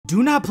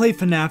Do not play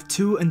FNAF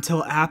 2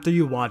 until after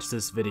you watch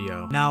this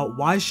video. Now,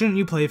 why shouldn't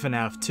you play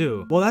FNAF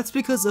 2? Well, that's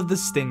because of the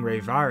Stingray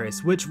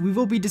virus, which we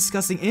will be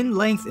discussing in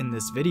length in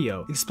this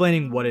video,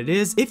 explaining what it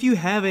is, if you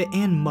have it,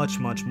 and much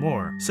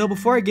more. So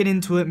before I get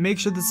into it, make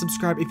sure to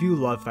subscribe if you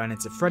love Five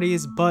Nights at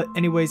Freddy's, but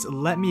anyways,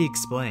 let me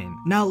explain.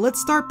 Now, let's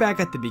start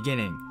back at the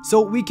beginning, so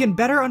we can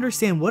better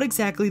understand what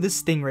exactly the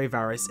Stingray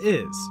virus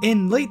is.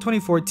 In late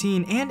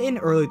 2014 and in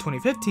early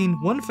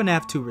 2015, when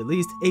FNAF 2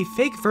 released, a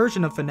fake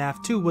version of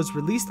FNAF 2 was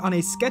released on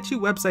a sketchy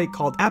website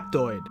called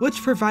Aptoid,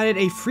 which provided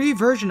a free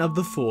version of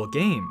the full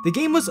game. The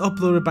game was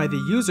uploaded by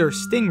the user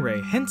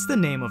Stingray, hence the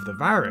name of the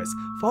virus,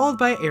 followed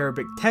by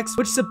Arabic text,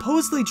 which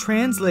supposedly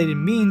translated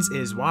means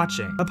 "is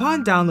watching."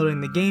 Upon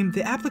downloading the game,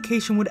 the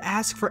application would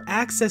ask for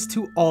access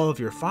to all of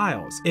your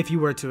files. If you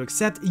were to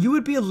accept, you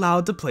would be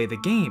allowed to play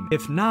the game.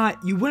 If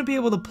not, you wouldn't be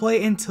able to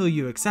play until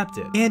you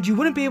accepted. And you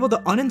wouldn't be able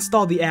to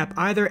uninstall the app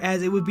either,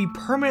 as it would be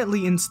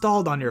permanently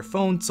installed on your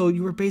phone, so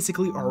you were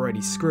basically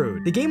already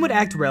screwed. The game would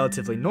act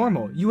relatively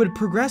normal. You would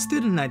progress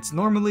through the nights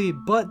normally,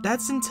 but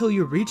that's until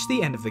you reach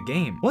the end of the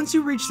game. Once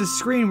you reach the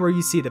screen where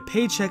you see the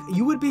paycheck,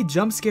 you would be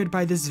jump scared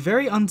by this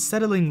very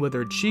unsettling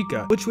withered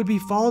chica, which would be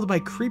followed by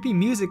creepy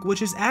music,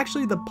 which is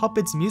actually the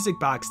puppet's music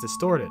box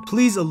distorted.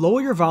 Please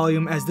lower your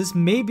volume, as this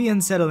may be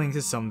unsettling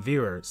to some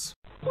viewers.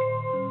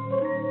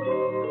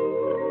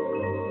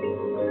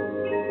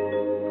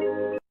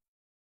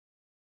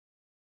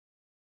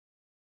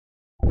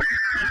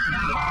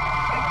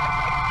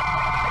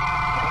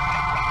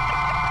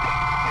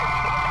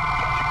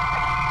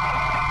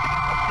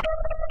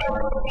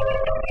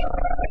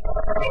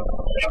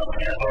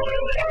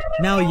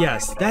 Now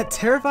yes, that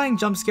terrifying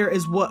jump scare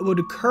is what would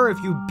occur if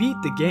you beat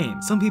the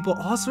game. Some people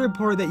also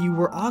reported that you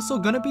were also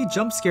gonna be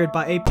jump scared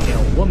by a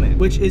pale woman,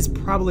 which is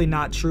probably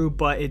not true,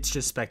 but it's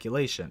just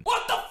speculation.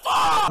 What the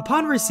fuck?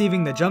 Upon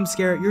receiving the jump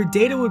scare, your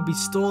data would be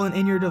stolen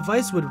and your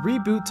device would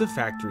reboot to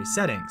factory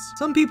settings.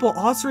 Some people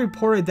also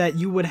reported that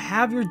you would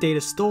have your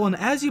data stolen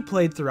as you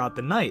played throughout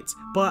the nights,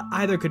 but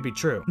either could be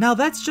true. Now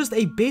that's just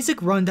a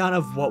basic rundown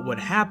of what would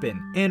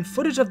happen, and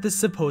footage of this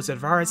supposed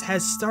virus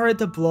has started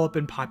to blow up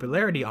in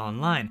popularity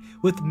online,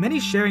 with many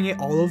sharing it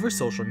all over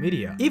social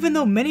media. Even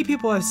though many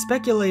people have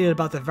speculated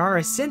about the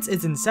virus since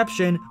its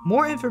inception,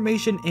 more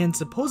information and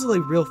supposedly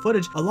real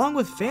footage along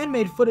with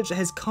fan-made footage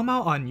has come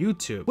out on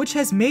YouTube, which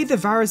has made the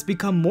virus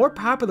become more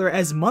popular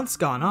as months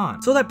gone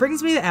on. So that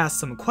brings me to ask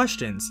some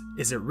questions.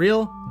 Is it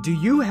real? Do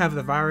you have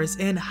the virus,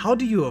 and how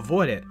do you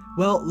avoid it?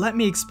 Well, let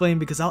me explain,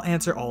 because I'll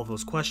answer all of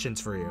those questions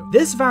for you.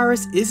 This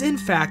virus is in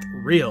fact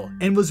real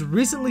and was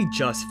recently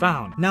just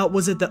found. Now,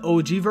 was it the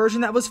OG version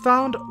that was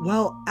found?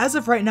 Well, as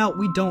of right now,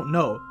 we don't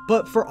know,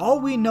 but for all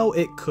we know,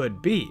 it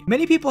could be.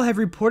 Many people have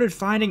reported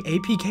finding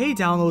APK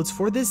downloads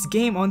for this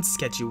game on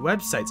sketchy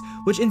websites,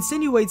 which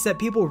insinuates that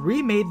people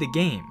remade the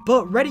game.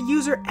 But Reddit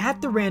user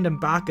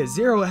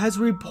 @therandombaka0 has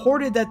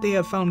reported that they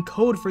have found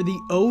code for the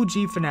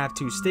OG FNAF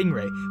 2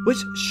 Stingray,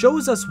 which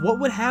shows us what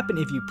would happen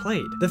if you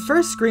played. The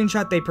first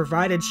screenshot they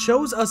provided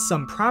shows us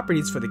some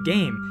properties for the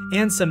game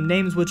and some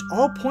names, which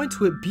all point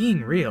to it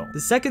being real. The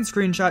second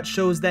screenshot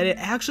shows that it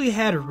actually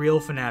had real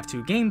FNAF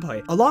 2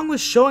 gameplay, along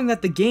with showing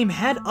that the game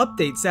had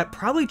updates that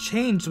probably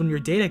changed when your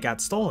data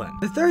got stolen.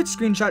 The third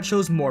screenshot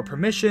shows more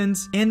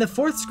permissions, and the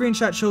fourth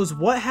screenshot shows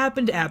what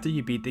happened after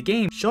you beat the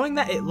game, showing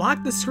that it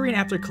locked the screen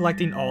after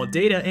collecting all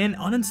data and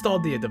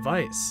uninstalled the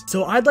device.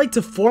 So I'd like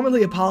to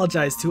formally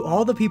apologize to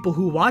all the people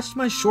who watched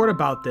my short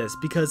about this,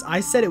 because I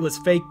said it was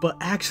fake, but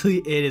actually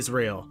it is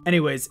real.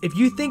 Anyways, if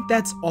you think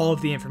that's all of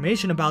the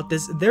information about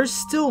this, there's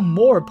still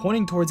more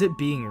pointing towards it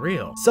being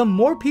real. Some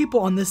more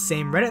people on this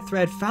same Reddit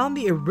thread found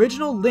the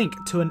original link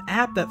to an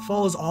app that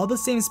follows all the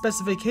same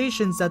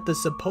specifications that the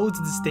supposed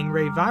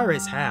Stingray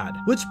virus had,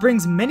 which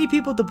brings many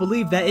people to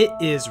believe that it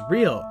is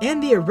real.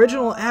 And the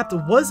original app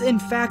was in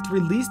fact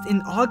released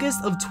in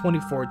August of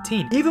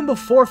 2014, even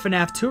before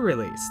FNAF 2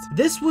 released.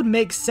 This would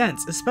make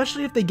sense,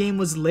 especially if the game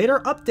was later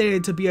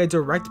updated to be a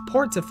direct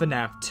port to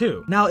FNAF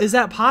 2. Now, is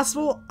that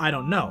possible? I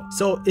don't know.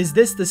 So is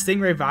this the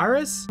Stingray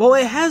virus? Well,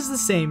 it has the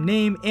same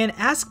name and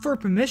ask for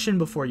permission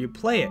before you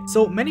play it,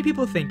 so many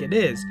people think it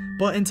is,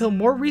 but until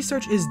more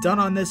research is done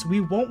on this, we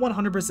won't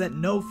 100%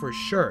 know for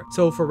sure.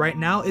 So for right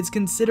now, it's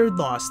considered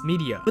lost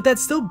media. But that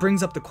still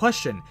brings up the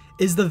question,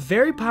 is the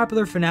very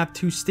popular FNAF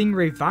 2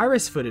 Stingray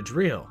virus footage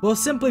real? Well,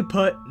 simply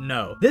put,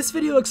 no. This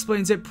video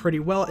explains it pretty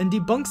well and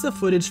debunks the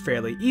footage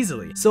fairly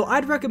easily, so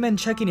I'd recommend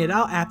checking it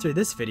out after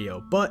this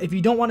video, but if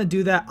you don't want to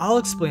do that, I'll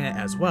explain it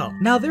as well.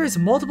 Now, there is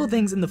multiple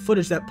things in the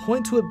footage that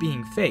point to it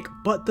being fake,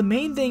 but the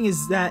main thing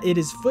is that it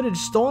is footage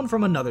stolen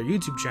from another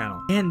YouTube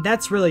channel, and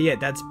that's really it.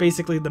 That's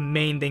basically the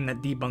main thing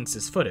that debunks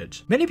this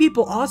footage. Many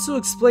people also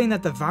explain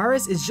that the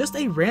virus is just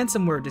a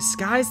ransomware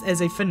disguised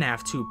as a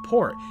FNAF 2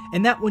 port,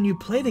 and that when you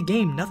play the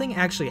game, nothing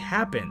nothing actually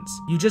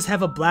happens. You just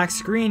have a black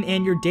screen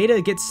and your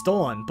data gets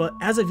stolen, but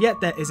as of yet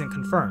that isn't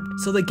confirmed.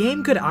 So the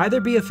game could either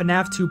be a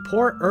FNAF 2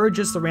 port or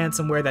just a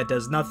ransomware that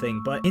does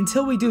nothing, but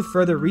until we do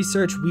further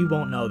research, we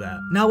won't know that.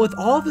 Now with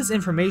all of this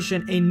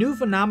information, a new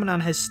phenomenon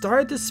has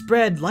started to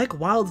spread like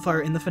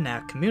wildfire in the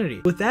FNAF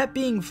community, with that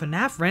being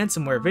FNAF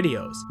ransomware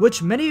videos,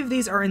 which many of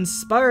these are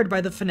inspired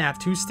by the FNAF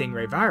 2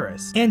 Stingray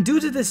virus. And due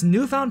to this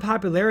newfound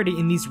popularity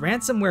in these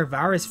ransomware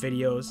virus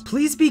videos,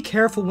 please be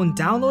careful when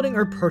downloading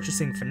or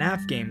purchasing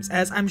FNAF games,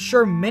 as I'm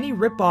sure many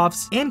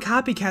ripoffs and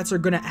copycats are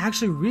going to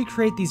actually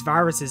recreate these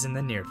viruses in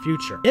the near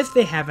future, if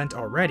they haven't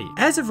already.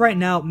 As of right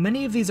now,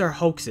 many of these are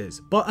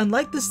hoaxes, but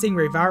unlike the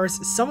Stingray virus,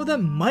 some of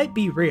them might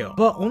be real,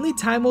 but only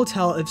time will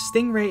tell if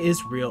Stingray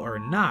is real or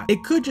not.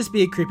 It could just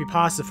be a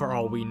creepypasta for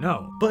all we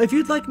know. But if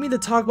you'd like me to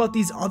talk about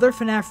these other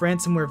FNAF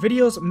ransomware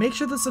videos, make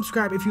sure to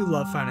subscribe if you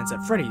love Finance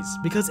at Freddy's,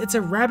 because it's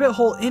a rabbit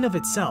hole in of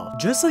itself,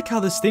 just like how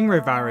the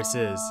Stingray virus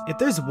is. If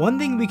there's one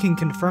thing we can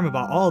confirm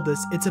about all of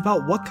this, it's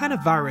about what kind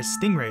of virus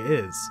Stingray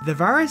is. The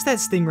virus that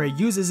Stingray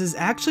uses is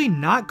actually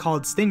not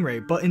called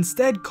Stingray, but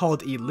instead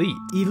called Elite.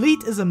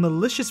 Elite is a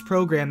malicious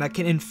program that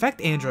can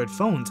infect Android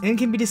phones and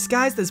can be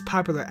disguised as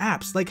popular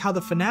apps, like how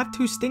the FNAF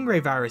 2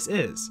 Stingray virus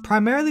is.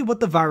 Primarily what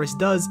the virus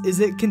does is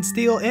it can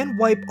steal and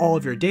wipe all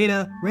of your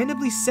data,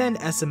 randomly send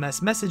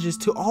SMS messages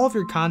to all of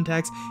your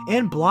contacts,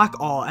 and block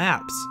all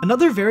apps.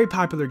 Another very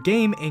popular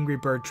game, Angry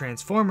Bird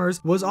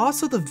Transformers, was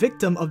also the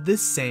victim of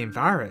this same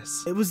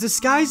virus. It was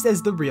disguised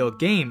as the real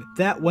game,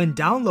 that when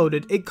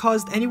downloaded, it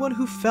caused anyone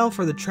who fell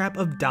for the trap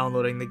of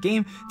downloading the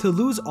game to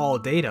lose all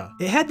data.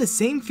 It had the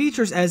same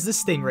features as the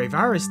Stingray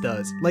virus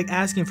does, like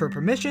asking for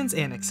permissions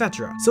and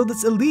etc. So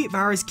this Elite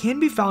virus can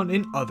be found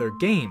in other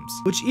games,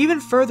 which even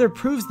further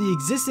proves the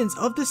existence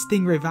of the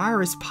Stingray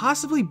virus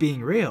possibly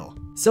being real.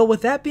 So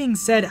with that being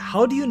said,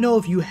 how do you know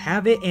if you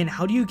have it and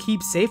how do you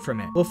keep safe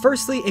from it? Well,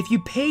 firstly, if you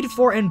paid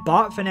for and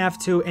bought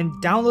FNAF 2 and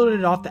downloaded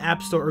it off the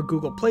App Store or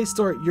Google Play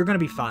Store, you're gonna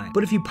be fine.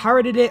 But if you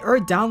pirated it or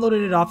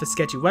downloaded it off a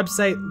sketchy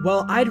website,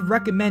 well, I'd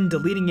recommend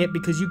deleting it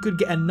because you could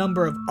get a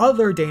number of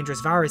other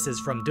dangerous viruses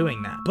from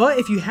doing that. But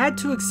if you had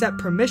to accept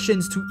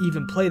permissions to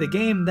even play the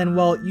game, then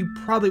well, you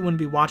probably wouldn't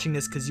be watching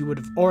this because you would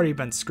have already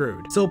been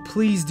screwed. So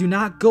please do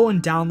not go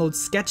and download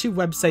sketchy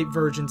website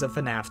versions of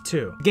FNAF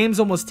 2. The game's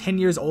almost 10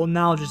 years old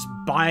now, just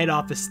buy it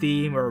off of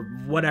Steam or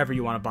whatever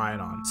you want to buy it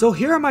on. So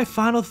here are my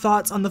final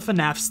thoughts on the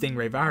FNAF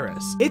Stingray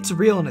virus. It's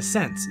real in a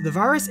sense. The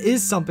virus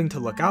is something to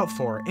look out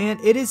for, and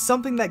it is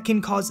something that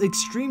can cause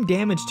extreme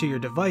damage to your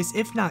device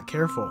if not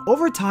careful.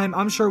 Over time,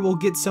 I'm sure we'll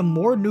get some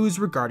more news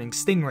regarding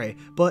Stingray,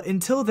 but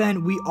until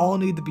then, we all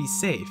need to be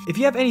safe. If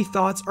you have any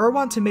thoughts or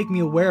want to make me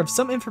aware of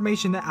some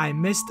information that I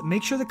missed,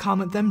 make sure to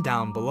comment them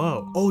down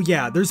below. Oh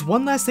yeah, there's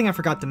one last thing I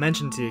forgot to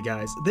mention to you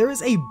guys. There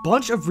is a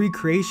bunch of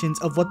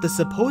recreations of what the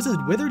supposed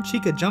Withered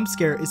Chica jump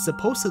scare is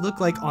supposed to look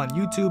like on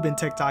YouTube and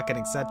TikTok and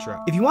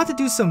etc. If you want to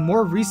do some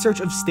more research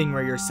of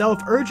Stingray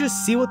yourself or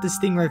just see what the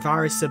Stingray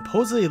virus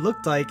supposedly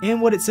looked like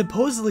and what it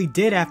supposedly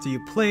did after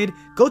you played,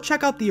 go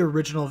check out the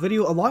original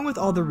video along with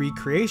all the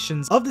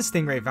recreations of the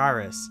Stingray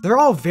virus. They're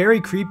all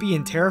very creepy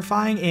and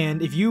terrifying,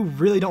 and if you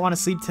really don't want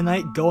to sleep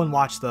tonight, go and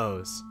watch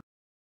those.